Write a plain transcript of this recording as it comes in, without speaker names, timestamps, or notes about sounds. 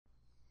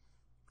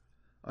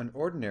An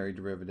ordinary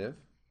derivative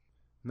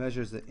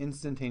measures the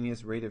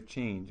instantaneous rate of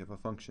change of a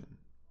function.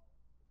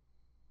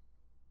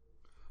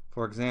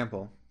 For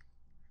example,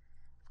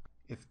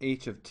 if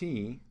h of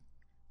t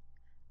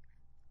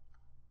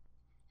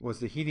was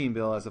the heating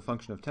bill as a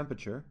function of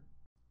temperature,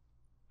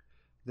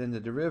 then the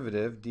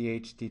derivative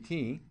dH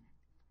dt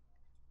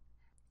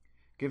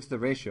gives the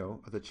ratio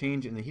of the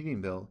change in the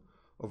heating bill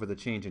over the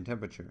change in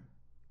temperature.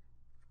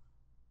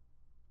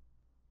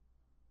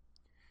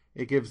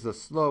 It gives the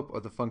slope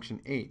of the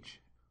function h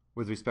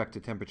with respect to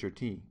temperature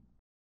T.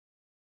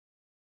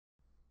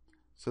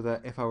 So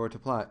that if I were to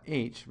plot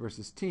h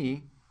versus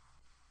t,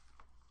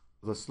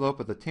 the slope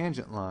of the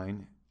tangent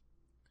line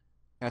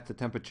at the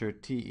temperature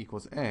T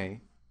equals A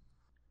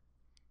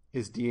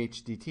is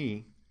dH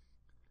dt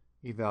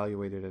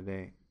evaluated at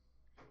A.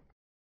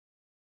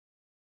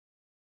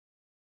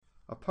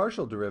 A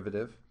partial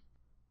derivative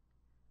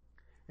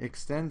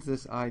extends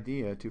this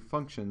idea to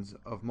functions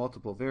of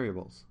multiple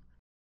variables.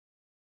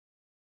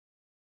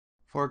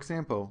 For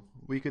example,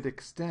 we could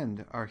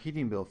extend our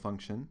heating bill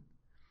function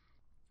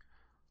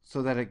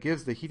so that it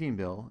gives the heating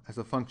bill as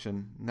a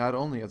function not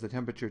only of the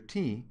temperature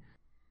T,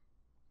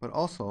 but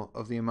also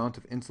of the amount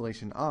of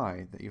insulation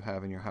I that you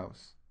have in your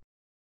house.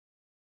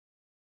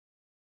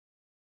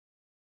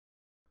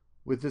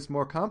 With this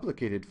more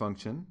complicated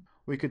function,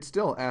 we could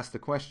still ask the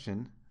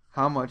question,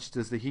 how much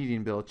does the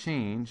heating bill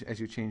change as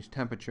you change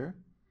temperature?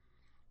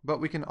 But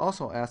we can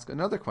also ask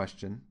another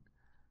question,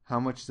 how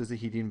much does the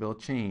heating bill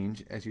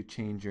change as you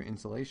change your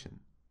insulation?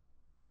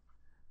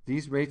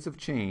 These rates of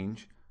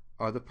change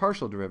are the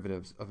partial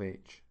derivatives of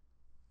h.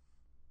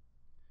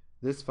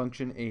 This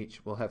function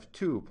h will have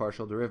two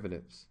partial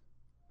derivatives.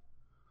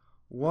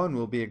 One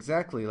will be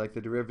exactly like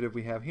the derivative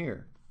we have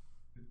here,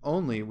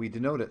 only we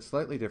denote it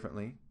slightly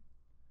differently.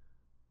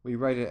 We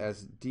write it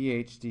as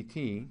dH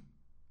dt,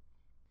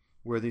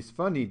 where these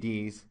funny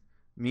d's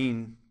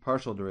mean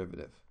partial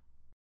derivative.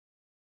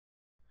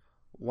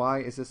 Why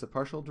is this a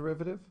partial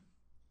derivative?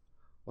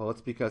 Well,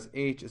 it's because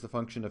h is a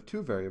function of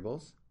two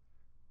variables,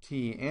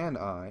 t and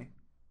I,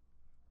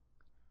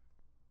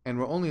 and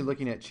we're only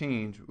looking at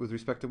change with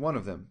respect to one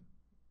of them,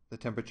 the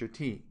temperature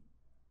T.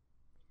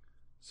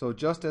 So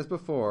just as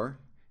before,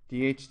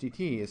 dH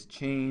dt is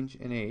change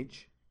in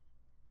h,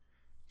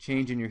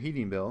 change in your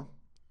heating bill,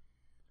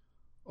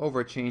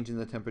 over change in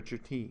the temperature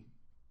T.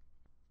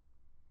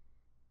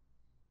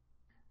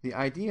 The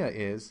idea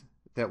is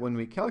that when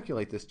we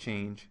calculate this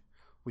change,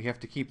 we have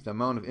to keep the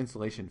amount of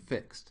insulation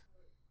fixed.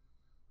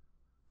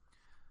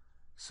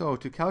 So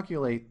to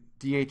calculate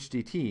dH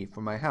dt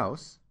for my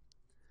house,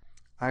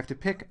 I have to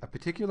pick a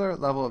particular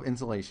level of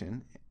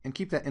insulation and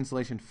keep that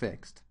insulation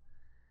fixed,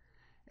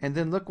 and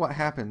then look what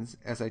happens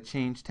as I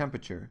change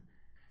temperature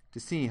to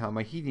see how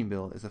my heating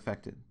bill is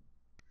affected.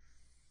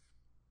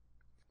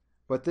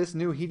 But this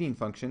new heating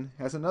function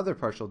has another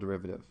partial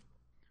derivative.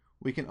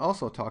 We can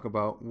also talk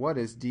about what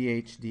is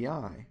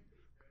DHDI.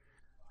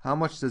 How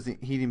much does the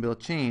heating bill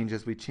change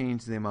as we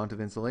change the amount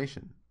of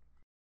insulation?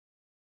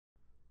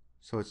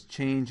 So it's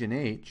change in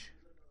H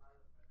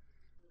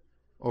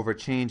over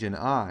change in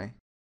I.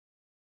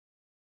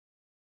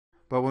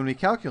 But when we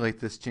calculate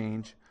this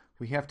change,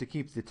 we have to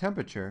keep the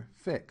temperature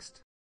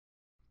fixed.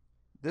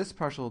 This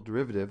partial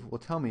derivative will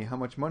tell me how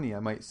much money I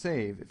might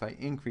save if I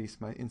increase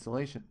my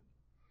insulation.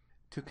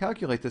 To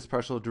calculate this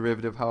partial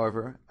derivative,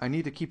 however, I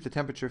need to keep the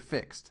temperature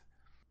fixed.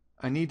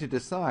 I need to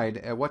decide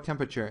at what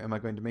temperature am I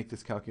going to make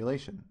this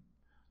calculation.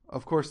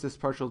 Of course, this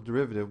partial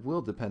derivative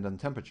will depend on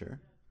temperature.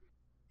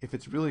 If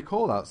it's really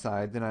cold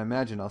outside, then I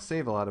imagine I'll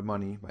save a lot of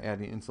money by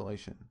adding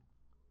insulation.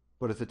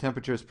 But if the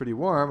temperature is pretty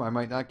warm, I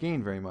might not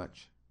gain very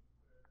much.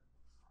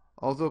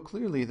 Although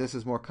clearly this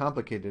is more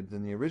complicated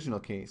than the original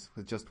case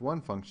with just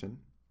one function,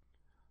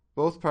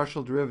 both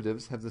partial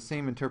derivatives have the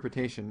same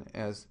interpretation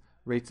as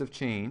rates of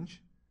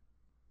change,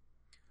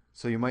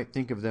 so you might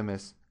think of them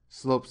as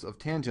slopes of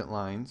tangent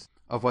lines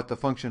of what the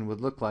function would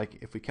look like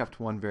if we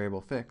kept one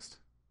variable fixed.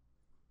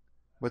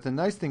 But the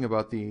nice thing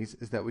about these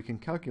is that we can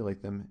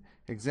calculate them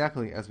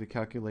exactly as we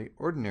calculate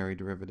ordinary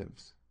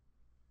derivatives.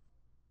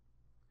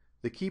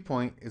 The key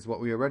point is what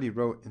we already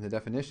wrote in the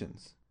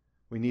definitions.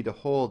 We need to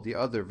hold the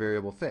other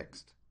variable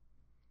fixed.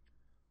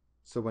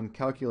 So when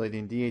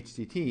calculating dH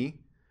dt,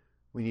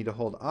 we need to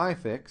hold I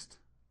fixed,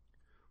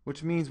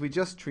 which means we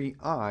just treat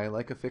I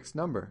like a fixed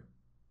number.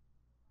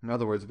 In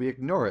other words, we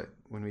ignore it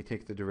when we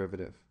take the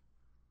derivative.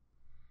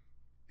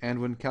 And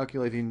when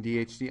calculating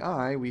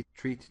DHDI, we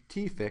treat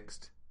t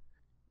fixed,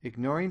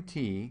 ignoring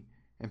t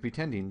and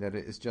pretending that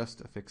it is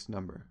just a fixed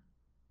number.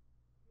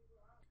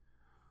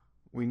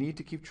 We need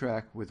to keep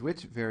track with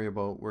which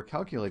variable we're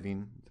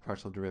calculating the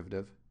partial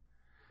derivative,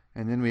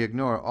 and then we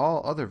ignore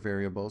all other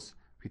variables,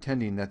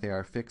 pretending that they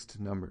are fixed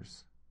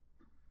numbers.